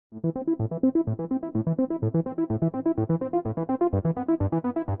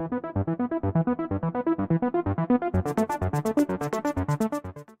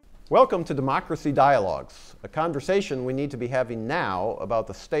Welcome to Democracy Dialogues, a conversation we need to be having now about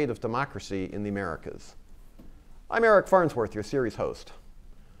the state of democracy in the Americas. I'm Eric Farnsworth, your series host.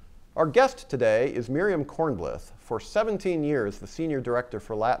 Our guest today is Miriam Kornblith, for 17 years the Senior Director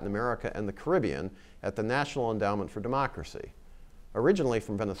for Latin America and the Caribbean at the National Endowment for Democracy. Originally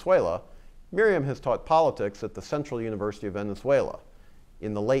from Venezuela, Miriam has taught politics at the Central University of Venezuela.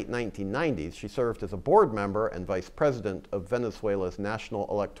 In the late 1990s, she served as a board member and vice president of Venezuela's National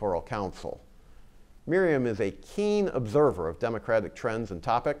Electoral Council. Miriam is a keen observer of democratic trends and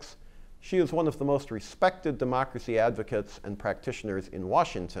topics. She is one of the most respected democracy advocates and practitioners in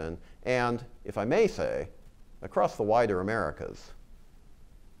Washington and, if I may say, across the wider Americas.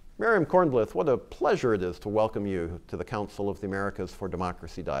 Miriam Kornblith, what a pleasure it is to welcome you to the Council of the Americas for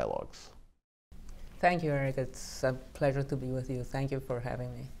Democracy Dialogues. Thank you, Eric. It's a pleasure to be with you. Thank you for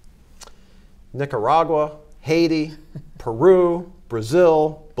having me. Nicaragua, Haiti, Peru,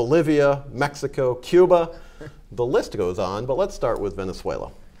 Brazil, Bolivia, Mexico, Cuba. The list goes on, but let's start with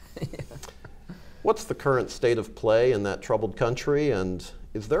Venezuela. Yeah. What's the current state of play in that troubled country, and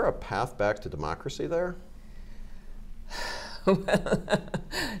is there a path back to democracy there?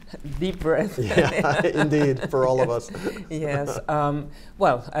 Deep breath. Yeah, indeed, for all of us. Yes.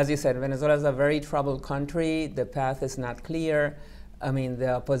 Well, as you said, Venezuela is a very troubled country. The path is not clear. I mean,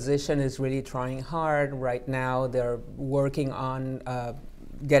 the opposition is really trying hard. Right now, they're working on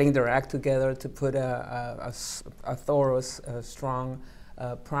getting their act together to put a thorough, strong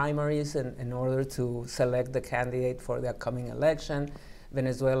primaries in order to select the candidate for the upcoming election.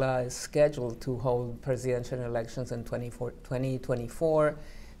 Venezuela is scheduled to hold presidential elections in 2024.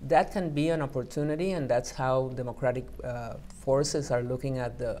 That can be an opportunity, and that's how democratic forces are looking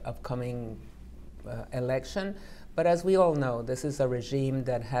at the upcoming election. But as we all know, this is a regime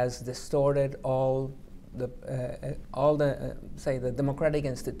that has distorted all the democratic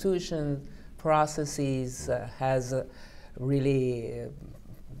institutions, processes, has really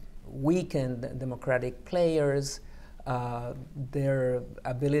weakened democratic players. Their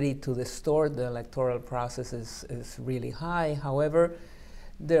ability to distort the electoral process is really high. However,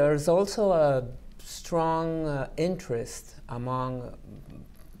 there's also a strong interest among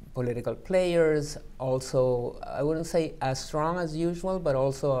political players, also, I wouldn't say as strong as usual, but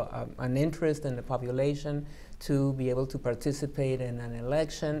also an interest in the population to be able to participate in an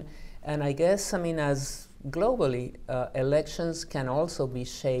election. And I guess, I mean, as globally, elections can also be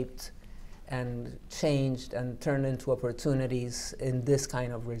shaped and changed and turned into opportunities in this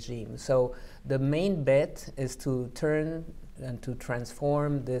kind of regime. So the main bet is to turn and to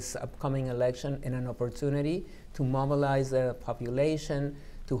transform this upcoming election in an opportunity to mobilize the population,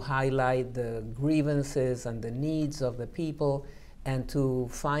 to highlight the grievances and the needs of the people, and to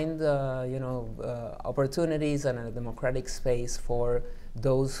find opportunities and a democratic space for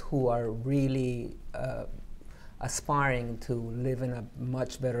those who are really aspiring to live in a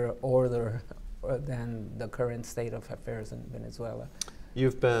much better order than the current state of affairs in Venezuela.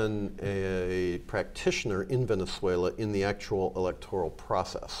 You've been a practitioner in Venezuela in the actual electoral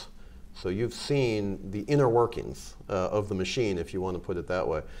process. So you've seen the inner workings of the machine, if you want to put it that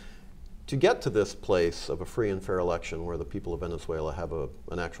way. To get to this place of a free and fair election where the people of Venezuela have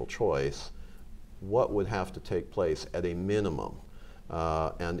an actual choice, what would have to take place at a minimum?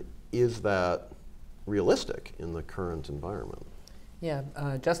 And is that realistic in the current environment? Yeah,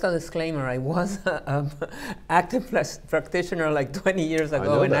 just a disclaimer, I was an active practitioner like 20 years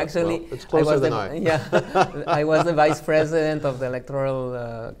ago, and actually well, it's closer than I was the vice president of the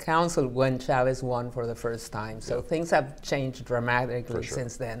Electoral Council when Chavez won for the first time. So things have changed dramatically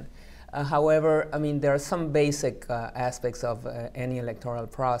since then. However, I mean, there are some basic aspects of any electoral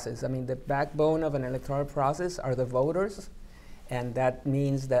process. I mean, the backbone of an electoral process are the voters, and that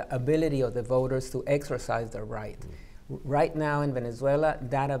means the ability of the voters to exercise their right. Right now in Venezuela,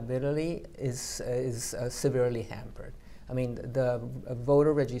 that ability is severely hampered. I mean, the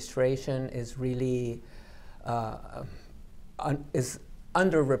voter registration is really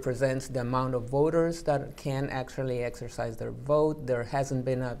underrepresents the amount of voters that can actually exercise their vote. There hasn't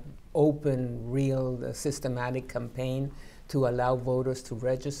been an open, real, systematic campaign to allow voters to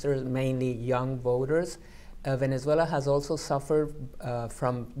register, mainly young voters. Venezuela has also suffered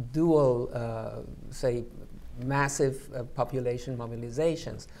from dual, massive population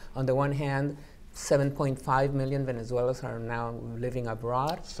mobilizations. On the one hand, 7.5 million Venezuelans are now living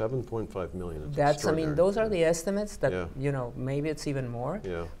abroad. 7.5 million. That's, I mean, those are the estimates that, you know, maybe it's even more.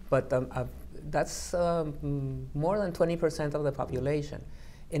 Yeah. But that's more than 20% of the population.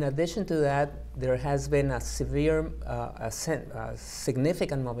 In addition to that, there has been a severe,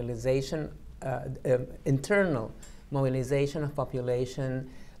 significant mobilization, internal mobilization of population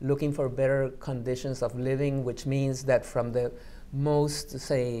looking for better conditions of living, which means that from the most,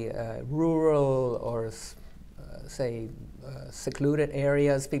 say, rural or secluded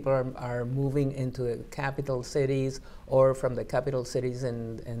areas, people are moving into the capital cities, or from the capital cities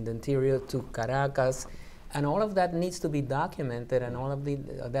in the interior to Caracas. And all of that needs to be documented, and all of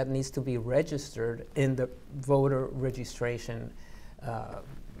that needs to be registered in the voter registration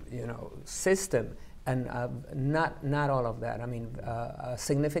system. And not all of that. I mean, a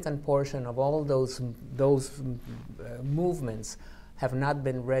significant portion of all those movements have not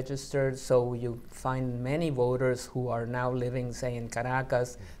been registered, so you find many voters who are now living, say, in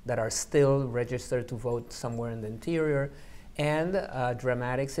Caracas that are still registered to vote somewhere in the interior. And a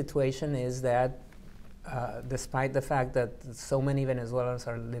dramatic situation is that despite the fact that so many Venezuelans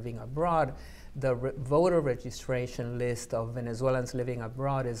are living abroad, the voter registration list of Venezuelans living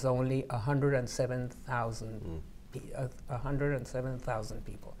abroad is only 107,000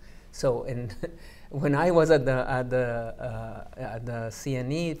 people. So when I was at the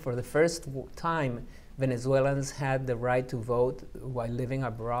CNE, for the first time, Venezuelans had the right to vote while living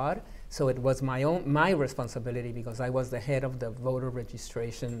abroad. So it was my responsibility, because I was the head of the voter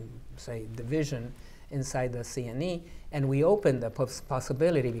registration, say, division inside the CNE, and we opened the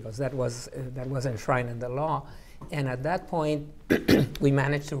possibility, because that was enshrined in the law. And at that point, we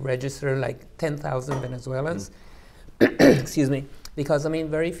managed to register like 10,000 Venezuelans. Excuse me. Because, I mean,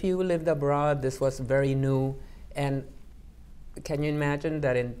 very few lived abroad. This was very new. And can you imagine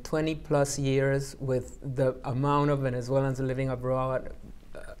that in 20 plus years, with the amount of Venezuelans living abroad,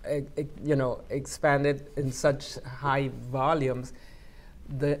 expanded in such high volumes,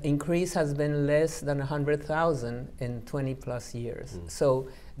 the increase has been less than 100,000 in 20 plus years. So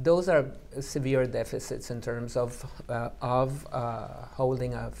those are severe deficits in terms of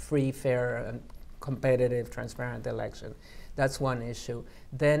holding a free, fair, and competitive, transparent election. That's one issue.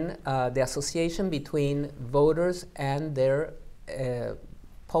 Then the association between voters and their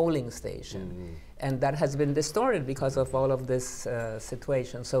polling station. And that has been distorted because of all of this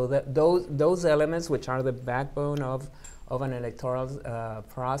situation. So those elements, which are the backbone of an electoral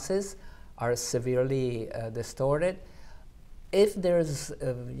process, are severely distorted. If there's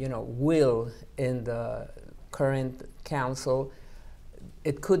will in the current council,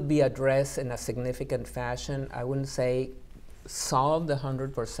 it could be addressed in a significant fashion. I wouldn't say solved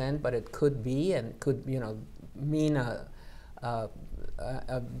 100%, but it could be, and could mean a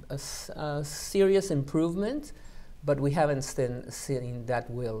serious improvement. But we haven't seen that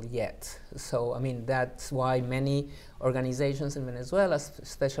will yet. So, I mean, that's why many organizations in Venezuela,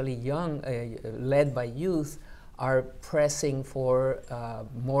 especially young, led by youth, are pressing for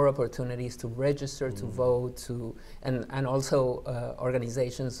more opportunities to register, to vote, and also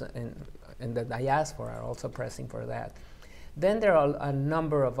organizations in the diaspora are also pressing for that. Then there are a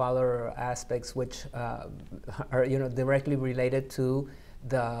number of other aspects which are directly related to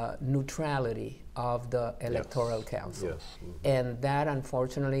the neutrality of the Electoral Council. Yes. And that,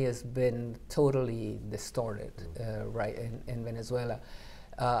 unfortunately, has been totally distorted right in Venezuela.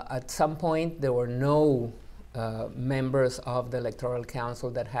 At some point, there were no members of the Electoral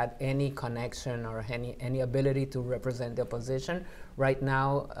Council that had any connection or any ability to represent the opposition. Right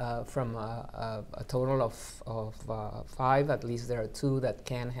now, from a total of 5, at least there are 2 that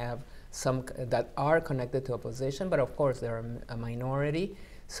can have some that are connected to opposition, but of course they're a minority.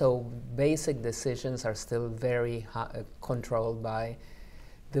 So basic decisions are still very controlled by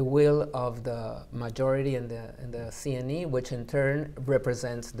the will of the majority in the CNE, which in turn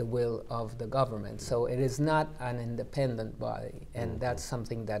represents the will of the government. So it is not an independent body, and that's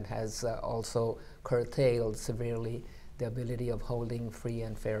something that has also curtailed severely the ability of holding free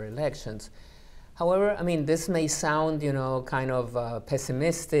and fair elections. However, I mean, this may sound, kind of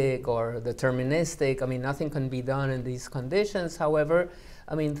pessimistic or deterministic. I mean, nothing can be done in these conditions. However,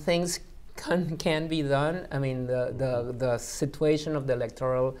 I mean, things can be done. I mean, the situation of the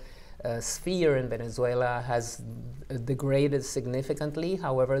electoral sphere in Venezuela has degraded significantly.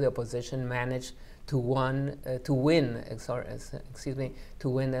 However, the opposition managed to win the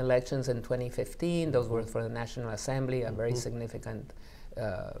elections in 2015. Those were for the National Assembly, a very significant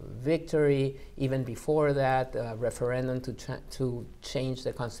victory. Even before that, referendum to change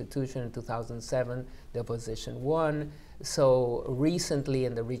the constitution in 2007, the opposition won. So recently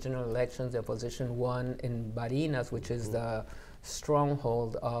in the regional elections, the opposition won in Barinas, which is the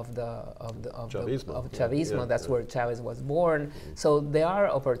stronghold of Chavismo. That's where Chavez was born. So there are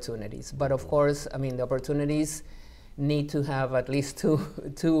opportunities, but of course, I mean, the opportunities need to have at least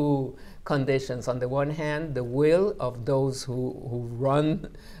two conditions. On the one hand, the will of those who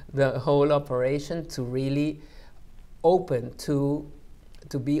run the whole operation to really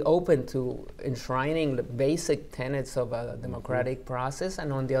be open to enshrining the basic tenets of a democratic process,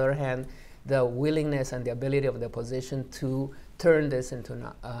 and on the other hand, the willingness and the ability of the opposition to turn this into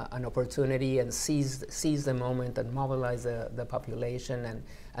an opportunity and seize the moment and mobilize the population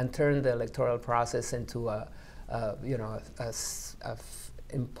and turn the electoral process into a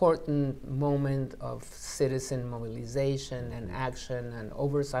important moment of citizen mobilization and action and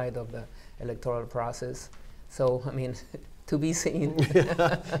oversight of the electoral process. So, I mean, to be seen.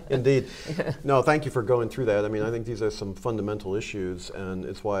 Indeed. No, thank you for going through that. I mean, I think these are some fundamental issues, and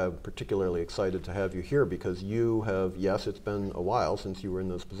it's why I'm particularly excited to have you here, because you have, yes, it's been a while since you were in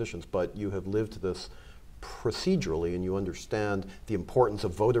those positions, but you have lived this procedurally, and you understand the importance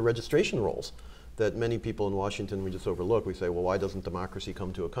of voter registration rolls that many people in Washington, we just overlook. We say, well, why doesn't democracy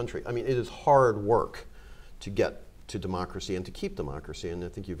come to a country? I mean, it is hard work to get to democracy and to keep democracy, and I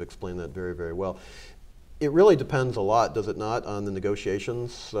think you've explained that very, very well. It really depends a lot, does it not, on the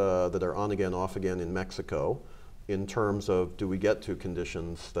negotiations that are on again, off again in Mexico, in terms of, do we get to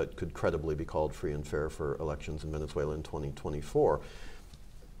conditions that could credibly be called free and fair for elections in Venezuela in 2024?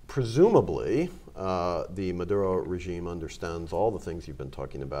 Presumably, the Maduro regime understands all the things you've been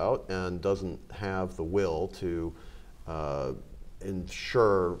talking about and doesn't have the will to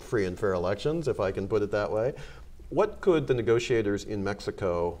ensure free and fair elections, if I can put it that way. What could the negotiators in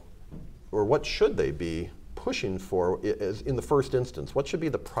Mexico, or what should they be pushing for in the first instance? What should be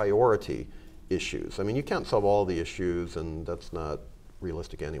the priority issues? I mean, you can't solve all the issues, and that's not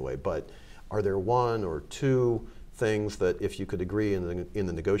realistic anyway, but are there one or two things that, if you could agree in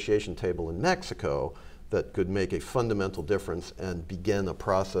the negotiation table in Mexico, that could make a fundamental difference and begin a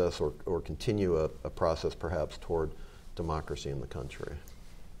process or continue a process perhaps toward democracy in the country?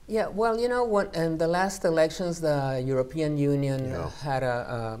 Yeah, well, you know, in the last elections, the European Union had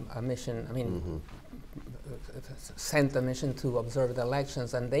a mission, I mean, sent a mission to observe the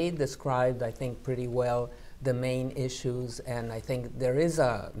elections, and they described, I think, pretty well the main issues, and I think there is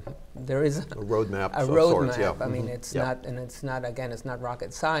a roadmap. A of roadmap. Sorts, yeah. I mean, it's not, and it's not, again, it's not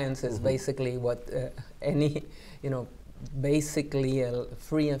rocket science. It's basically what any, basically a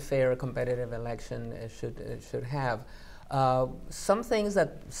free and fair competitive election should have. Some things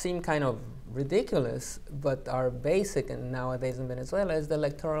that seem kind of ridiculous but are basic nowadays in Venezuela is the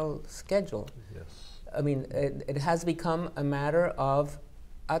electoral schedule. Yes. I mean, it has become a matter of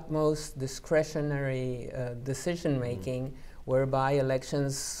utmost discretionary decision-making, whereby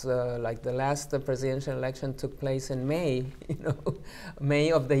elections, like the last presidential election took place in May,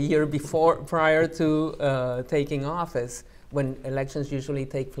 May of the year prior to taking office, when elections usually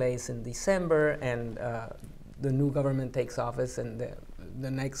take place in December, and the new government takes office in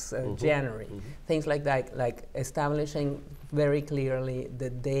the next January. Things like that, like establishing very clearly the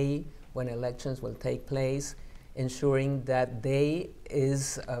day when elections will take place, ensuring that day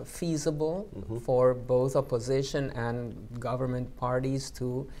is feasible for both opposition and government parties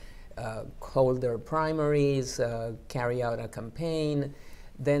to hold their primaries, carry out a campaign.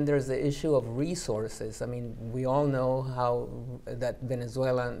 Then there's the issue of resources. I mean, we all know how that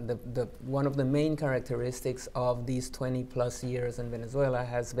Venezuela, one of the main characteristics of these 20 plus years in Venezuela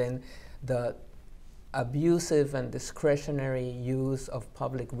has been the abusive and discretionary use of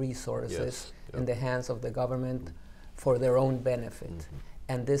public resources in the hands of the government for their own benefit.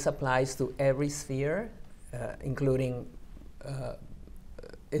 And this applies to every sphere, including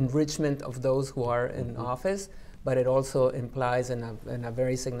enrichment of those who are in office, but it also implies in a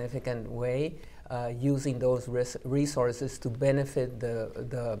very significant way using those resources to benefit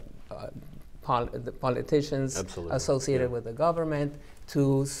the politicians associated with the government,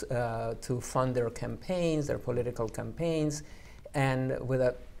 to fund their campaigns, their political campaigns, and with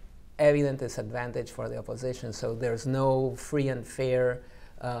an evident disadvantage for the opposition. So there's no free and fair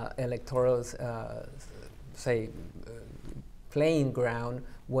electoral, playing ground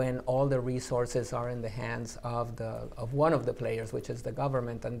when all the resources are in the hands of one of the players, which is the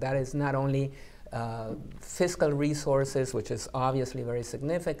government. And that is not only fiscal resources, which is obviously very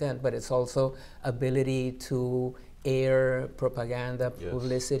significant, but it's also ability to air propaganda,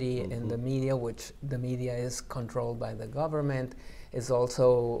 publicity in the media, which the media is controlled by the government, is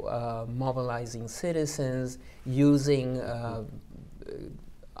also mobilizing citizens, using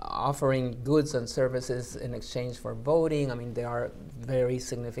offering goods and services in exchange for voting. I mean, there are very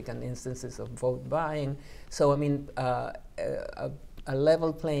significant instances of vote buying. So, I mean, a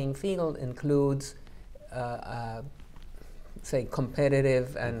level playing field includes, say,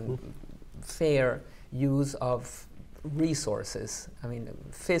 competitive and fair use of resources. I mean,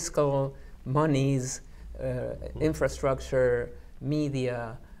 fiscal, monies, infrastructure,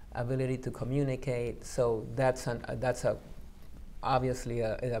 media, ability to communicate. So that's obviously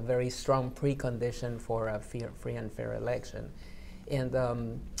a very strong precondition for a free and fair election.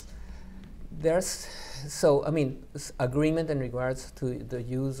 And there's, so I mean, agreement in regards to the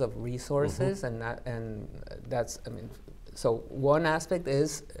use of resources, and that's, I mean, so one aspect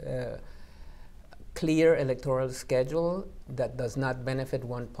is clear electoral schedule that does not benefit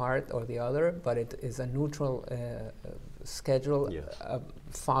one part or the other, but it is a neutral schedule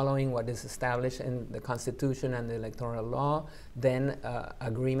following what is established in the Constitution and the electoral law, then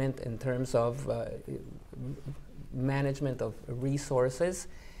agreement in terms of management of resources.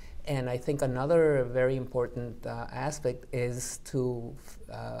 And I think another very important aspect is to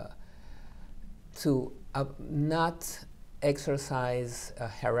not exercise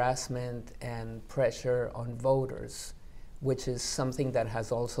harassment and pressure on voters, which is something that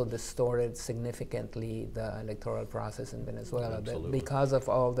has also distorted significantly the electoral process in Venezuela. Because of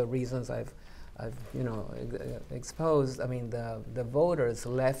all the reasons I've exposed, I mean, the voters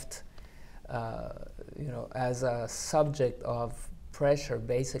left, as a subject of pressure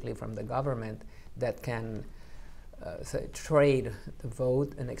basically from the government that can say, trade the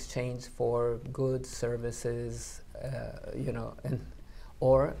vote in exchange for goods, services,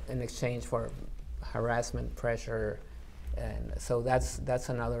 or in exchange for harassment, pressure. And so that's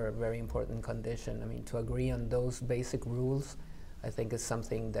another very important condition. I mean, to agree on those basic rules, I think is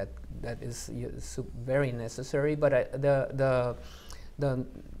something that is very necessary. But the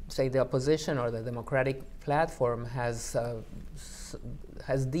opposition or the Democratic platform has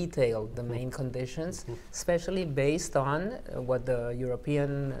detailed the main conditions, especially based on what the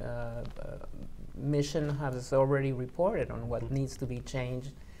European mission has already reported on what needs to be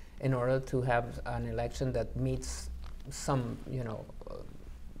changed in order to have an election that meets some,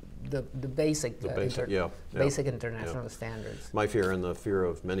 the basic international standards. My fear, and the fear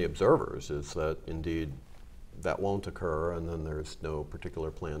of many observers, is that indeed that won't occur, and then there's no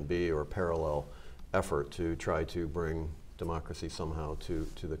particular plan B or parallel effort to try to bring democracy somehow to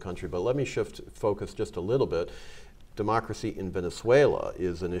the country. But let me shift focus just a little bit. Democracy in Venezuela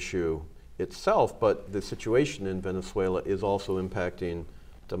is an issue itself, but the situation in Venezuela is also impacting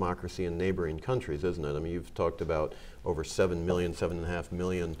democracy in neighboring countries, isn't it? I mean, you've talked about over 7 million, 7.5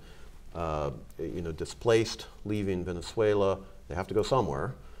 million displaced leaving Venezuela. They have to go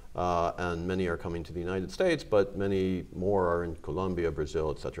somewhere. And many are coming to the United States, but many more are in Colombia, Brazil,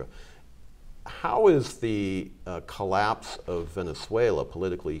 etc. How is the collapse of Venezuela,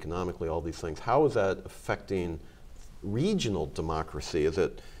 politically, economically, all these things, how is that affecting regional democracy? Is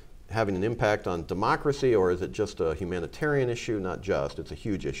it having an impact on democracy, or is it just a humanitarian issue? Not just, it's a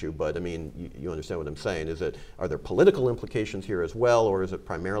huge issue, but I mean, you understand what I'm saying. Are there political implications here as well, or is it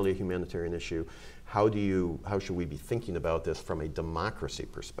primarily a humanitarian issue? How should we be thinking about this from a democracy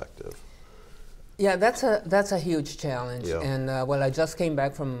perspective? Yeah, that's a huge challenge. Yeah. And well, I just came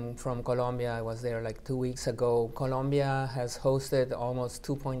back from Colombia. I was there like 2 weeks ago. Colombia has hosted almost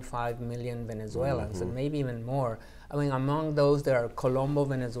 2.5 million Venezuelans, and maybe even more. I mean, among those, there are Colombo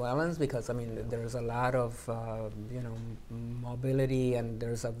Venezuelans, because I mean, there's a lot of mobility, and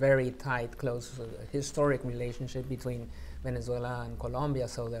there's a very tight, close, historic relationship between Venezuela and Colombia.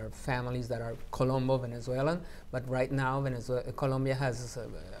 So there are families that are Colombo Venezuelan, but right now, Colombia has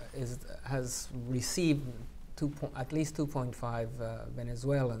received at least 2.5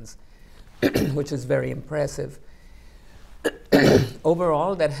 Venezuelans, which is very impressive.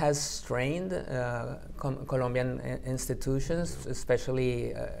 Overall, that has strained Colombian institutions,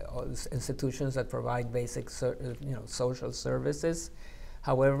 especially institutions that provide basic, social services.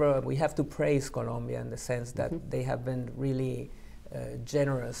 However, we have to praise Colombia in the sense that they have been really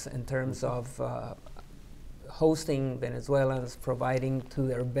generous in terms of hosting Venezuelans, providing to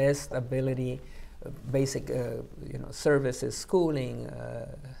their best ability basic, services, schooling,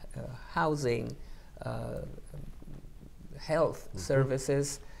 housing, health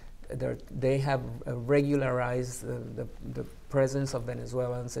services. They have regularized the presence of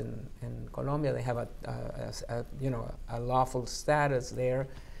Venezuelans in Colombia. They have a lawful status there.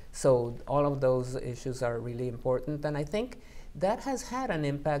 So all of those issues are really important, and I think that has had an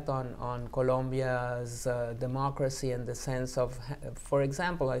impact on Colombia's democracy in the sense of, for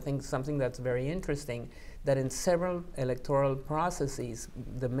example, I think something that's very interesting, that in several electoral processes,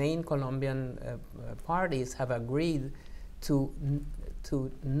 the main Colombian parties have agreed to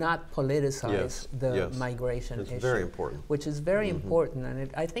not politicize the migration issue. It's very important. Which is very important, and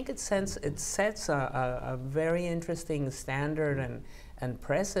I think it sets a very interesting standard and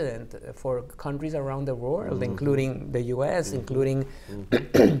precedent for countries around the world, including the U.S., including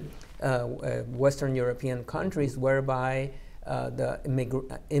Western European countries, whereby the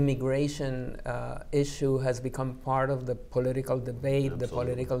immigration issue has become part of the political debate, the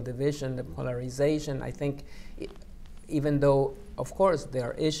political division, the polarization. I think even though, of course,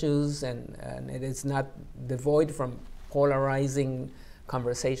 there are issues and it is not devoid from polarizing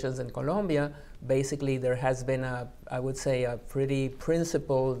conversations in Colombia, basically there has been I would say, a pretty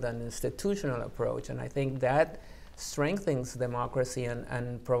principled and institutional approach. And I think that strengthens democracy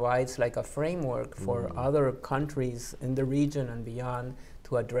and provides like a framework for other countries in the region and beyond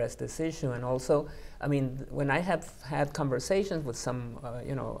to address this issue. And also, I mean, when I have had conversations with some,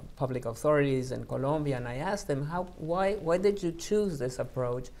 public authorities in Colombia, and I asked them, why did you choose this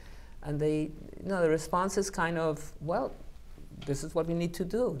approach? And they, the response is kind of, well, this is what we need to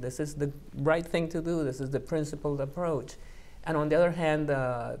do. This is the right thing to do. This is the principled approach. And on the other hand,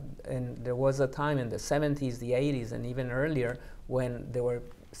 and there was a time in the 70s, the 80s, and even earlier when there were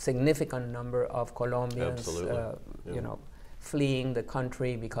significant number of Colombians, fleeing the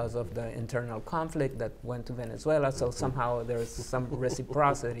country because of the internal conflict that went to Venezuela. So somehow there's some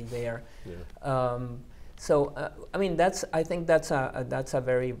reciprocity there. I mean, I think that's a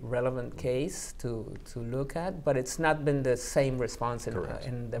very relevant case to look at, but it's not been the same response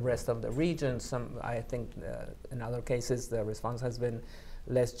in the rest of the region. I think in other cases the response has been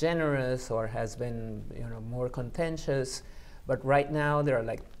less generous or has been more contentious. But right now there are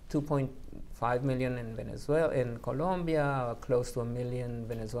like 2.5 million in Venezuela, in Colombia, close to 1 million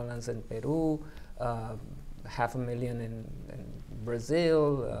Venezuelans in Peru, 500,000 in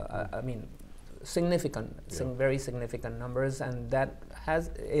Brazil. I mean, significant, very significant numbers, and that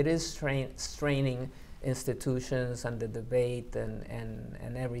it is straining institutions and the debate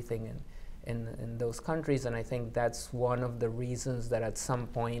and everything in those countries. And I think that's one of the reasons that at some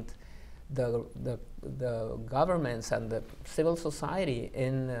point the governments and the civil society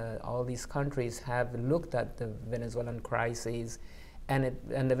in all these countries have looked at the Venezuelan crisis, and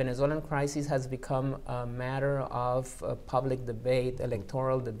the Venezuelan crisis has become a matter of public debate,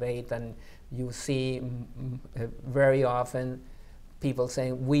 electoral debate, and you see very often people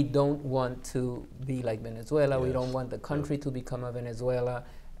saying, we don't want to be like Venezuela, we don't want the country to become a Venezuela.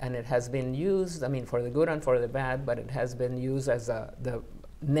 And it has been used, I mean, for the good and for the bad, but it has been used as the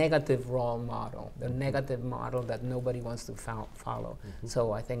negative role model, the negative model that nobody wants to follow.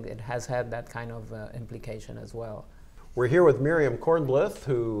 So I think it has had that kind of implication as well. We're here with Miriam Kornblith,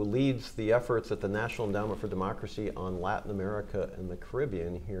 who leads the efforts at the National Endowment for Democracy on Latin America and the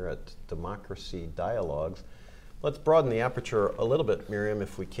Caribbean here at Democracy Dialogues. Let's broaden the aperture a little bit, Miriam,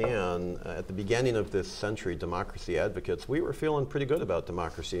 if we can. At the beginning of this century, democracy advocates, we were feeling pretty good about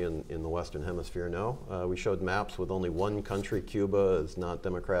democracy in the Western Hemisphere, no? We showed maps with only one country, Cuba, is not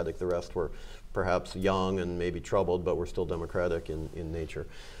democratic. The rest were perhaps young and maybe troubled, but were still democratic in nature.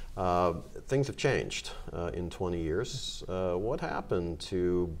 Things have changed in 20 years. What happened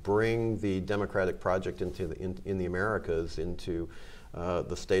to bring the democratic project in the Americas into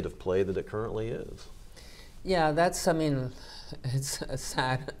the state of play that it currently is? Yeah, I mean, it's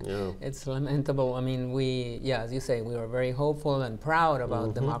sad. Yeah. It's lamentable. I mean, as you say, we were very hopeful and proud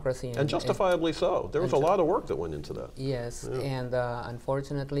about democracy. And justifiably so. There was a lot of work that went into that. Yes, and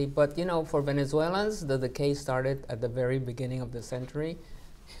unfortunately, but for Venezuelans, the decay started at the very beginning of the century.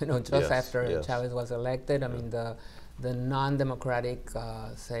 Just after Chavez was elected. I mean, the non-democratic,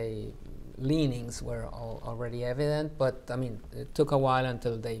 leanings were already evident, but I mean, it took a while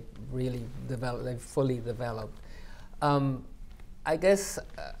until they really developed, they fully developed. I guess,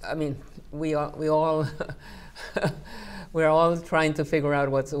 I mean, we all we're all trying to figure out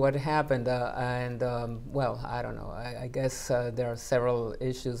what happened, well, I don't know. I guess there are several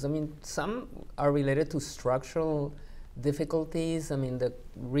issues. I mean, some are related to structural difficulties. I mean,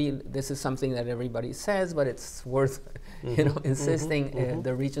 this is something that everybody says, but it's worth insisting.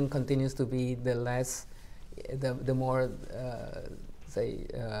 The region continues to be the more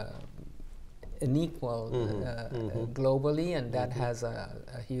unequal globally, and that has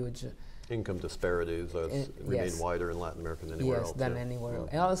a huge income disparities remain wider in Latin America than anywhere else. Than anywhere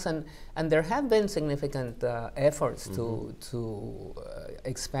else, and there have been significant efforts to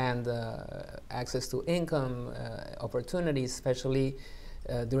expand access to income opportunities, especially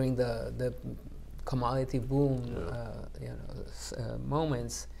during the commodity boom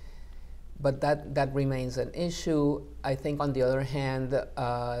moments. But that remains an issue. I think, on the other hand,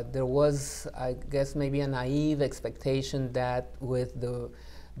 there was, I guess, maybe a naive expectation that with the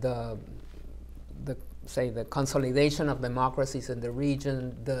consolidation of democracies in the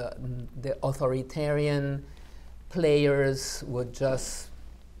region, the authoritarian players would just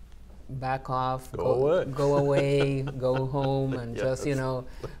back off, go away, go home, and just, you know.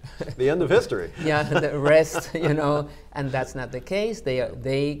 The end of history. Yeah, the rest, you know, and that's not the case.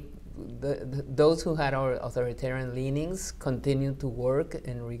 Those who had our authoritarian leanings continue to work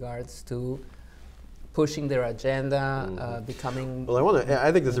in regards to pushing their agenda, becoming... Well,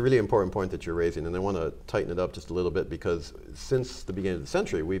 I think this is a really important point that you're raising, and I want to tighten it up just a little bit, because since the beginning of the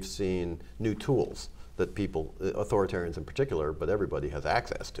century, we've seen new tools that people, authoritarians in particular, but everybody has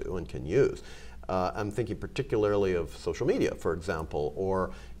access to and can use. I'm thinking particularly of social media, for example,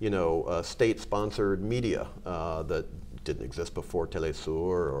 or, you know, state-sponsored media that didn't exist before Telesur,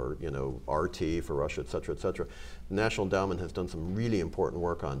 or, you know, RT for Russia, et cetera, et cetera. The National Endowment has done some really important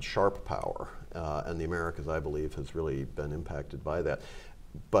work on sharp power, and the Americas, I believe, has really been impacted by that.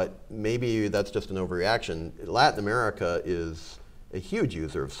 But maybe that's just an overreaction. Latin America is a huge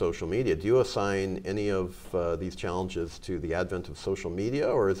user of social media. Do you assign any of these challenges to the advent of social media,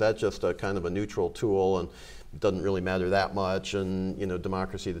 or is that just a kind of a neutral tool and it doesn't really matter that much, and, you know,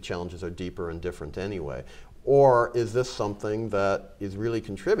 democracy, the challenges are deeper and different anyway? Or is this something that is really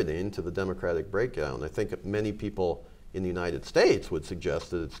contributing to the democratic breakdown? I think many people in the United States would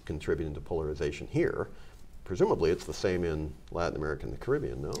suggest that it's contributing to polarization here. Presumably it's the same in Latin America and the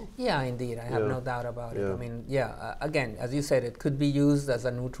Caribbean, no? Yeah, indeed. I have no doubt about it. I mean, again, as you said, it could be used as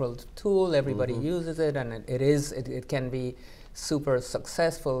a neutral tool. Everybody uses it, and it can be super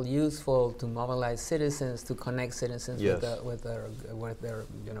successful, useful to mobilize citizens, to connect citizens with their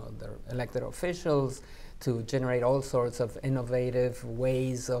you know, their elected officials, to generate all sorts of innovative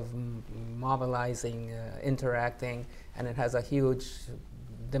ways of mobilizing, interacting, and it has a huge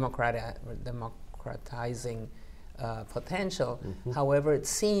democratizing potential. However, it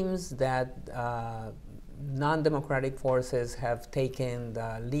seems that non-democratic forces have taken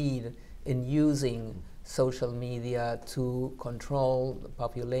the lead in using social media to control the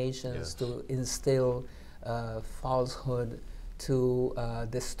populations, to instill falsehood, to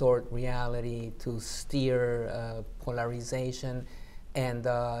distort reality, to steer polarization, and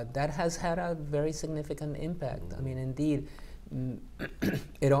that has had a very significant impact. I mean, indeed,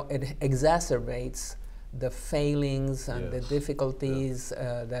 it exacerbates the failings and the difficulties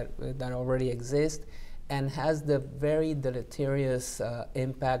that already exist, and has the very deleterious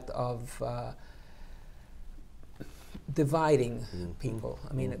impact of dividing people.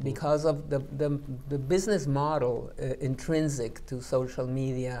 I mean, because of the business model intrinsic to social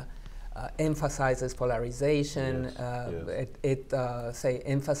media emphasizes polarization. It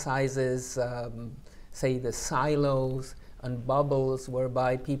emphasizes, say, the silos and bubbles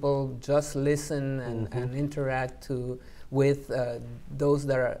whereby people just listen and interact with those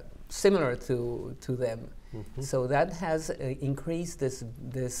that are similar to them. So that has increased this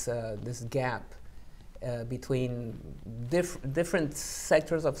gap between different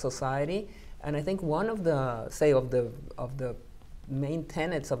sectors of society, and I think one of the main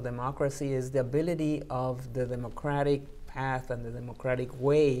tenets of democracy is the ability of the democratic path and the democratic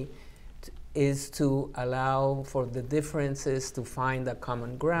way is to allow for the differences to find a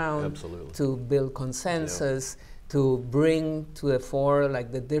common ground, to build consensus, to bring to the fore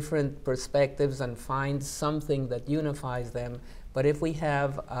like the different perspectives and find something that unifies them. But if we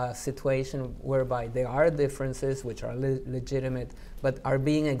have a situation whereby there are differences which are legitimate but are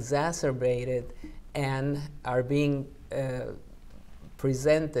being exacerbated and are being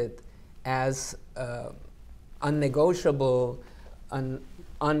presented as unnegotiable,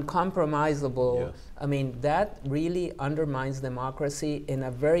 uncompromisable, I mean, that really undermines democracy in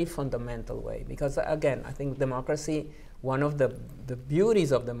a very fundamental way. Because again, I think democracy, one of the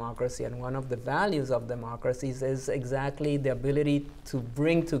beauties of democracy and one of the values of democracies is exactly the ability to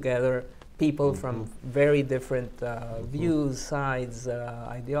bring together people from very different views, sides,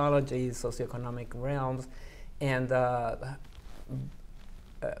 ideologies, socioeconomic realms, and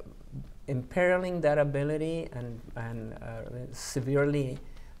imperiling that ability and severely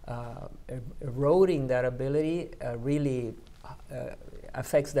eroding that ability really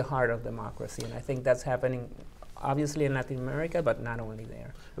affects the heart of democracy. And I think that's happening obviously in Latin America, but not only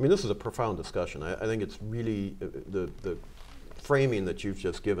there. I mean, this is a profound discussion. I think it's really, the framing that you've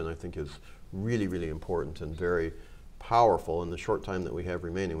just given, I think, is really, really important and very powerful in the short time that we have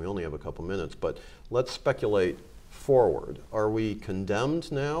remaining. We only have a couple minutes, but let's speculate forward. Are we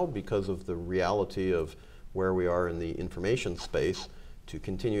condemned now because of the reality of where we are in the information space to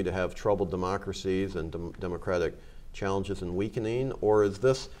continue to have troubled democracies and democratic challenges and weakening? Or is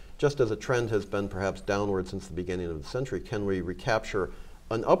this, just as a trend has been perhaps downward since the beginning of the century, can we recapture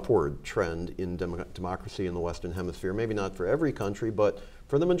an upward trend in democracy in the Western Hemisphere. Maybe not for every country, but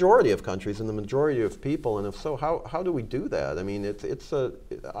for the majority of countries and the majority of people. And if so, how do we do that? I mean, it's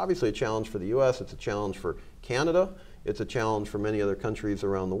obviously a challenge for the U.S. It's a challenge for Canada. It's a challenge for many other countries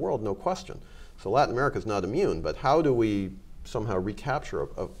around the world, no question. So Latin America is not immune, but how do we somehow recapture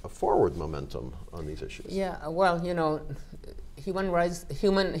a forward momentum on these issues? Yeah, well, you know, human rights,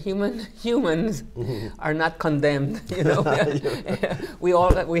 humans are not condemned. You know, we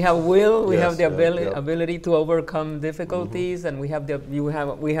have will, we have the ability to overcome difficulties, and we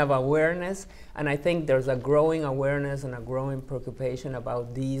have awareness. And I think there's a growing awareness and a growing preoccupation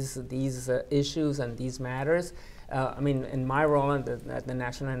about these issues and these matters. I mean, in my role at the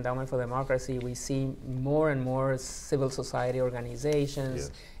National Endowment for Democracy, we see more and more civil society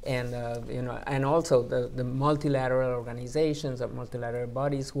organizations, and you know, and also the multilateral organizations or multilateral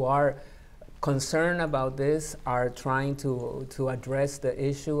bodies who are concerned about this, are trying to address the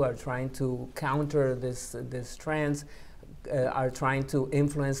issue, are trying to counter this trends, are trying to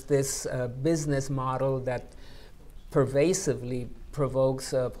influence this business model that pervasively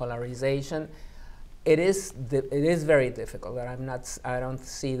provokes polarization. It is very difficult. I don't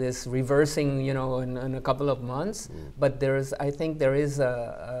see this reversing, you know, in a couple of months. But I think there is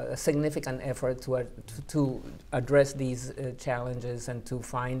a significant effort to address these challenges and to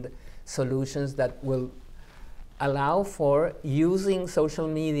find solutions that will allow for using social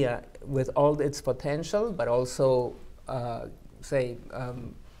media with all its potential, but also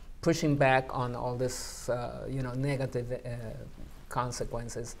pushing back on all this, you know, negative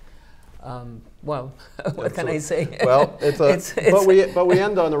consequences. Well, what can I say? Well, but we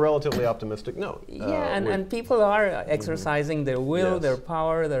end on a relatively optimistic note. Yeah, and people are exercising their will, their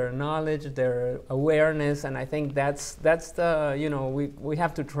power, their knowledge, their awareness, and I think that's the, you know, we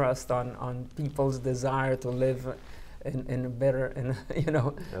have to trust on people's desire to live in a better, you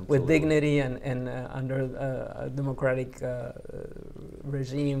know, with dignity and under a democratic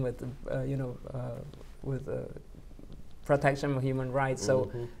regime with, you know, with protection of human rights.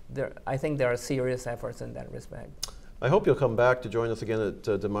 So I think there are serious efforts in that respect. I hope you'll come back to join us again at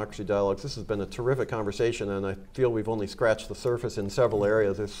Democracy Dialogues. This has been a terrific conversation, and I feel we've only scratched the surface in several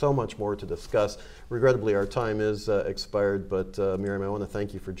areas. There's so much more to discuss. Regrettably, our time is expired, but Miriam, I want to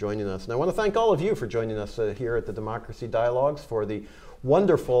thank you for joining us. And I want to thank all of you for joining us here at the Democracy Dialogues, for the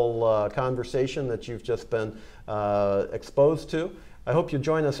wonderful conversation that you've just been exposed to. I hope you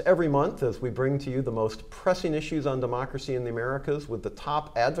join us every month as we bring to you the most pressing issues on democracy in the Americas with the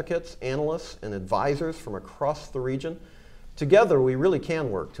top advocates, analysts, and advisors from across the region. Together, we really can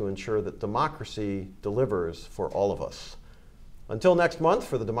work to ensure that democracy delivers for all of us. Until next month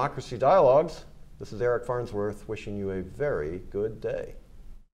for the Democracy Dialogues, this is Eric Farnsworth wishing you a very good day.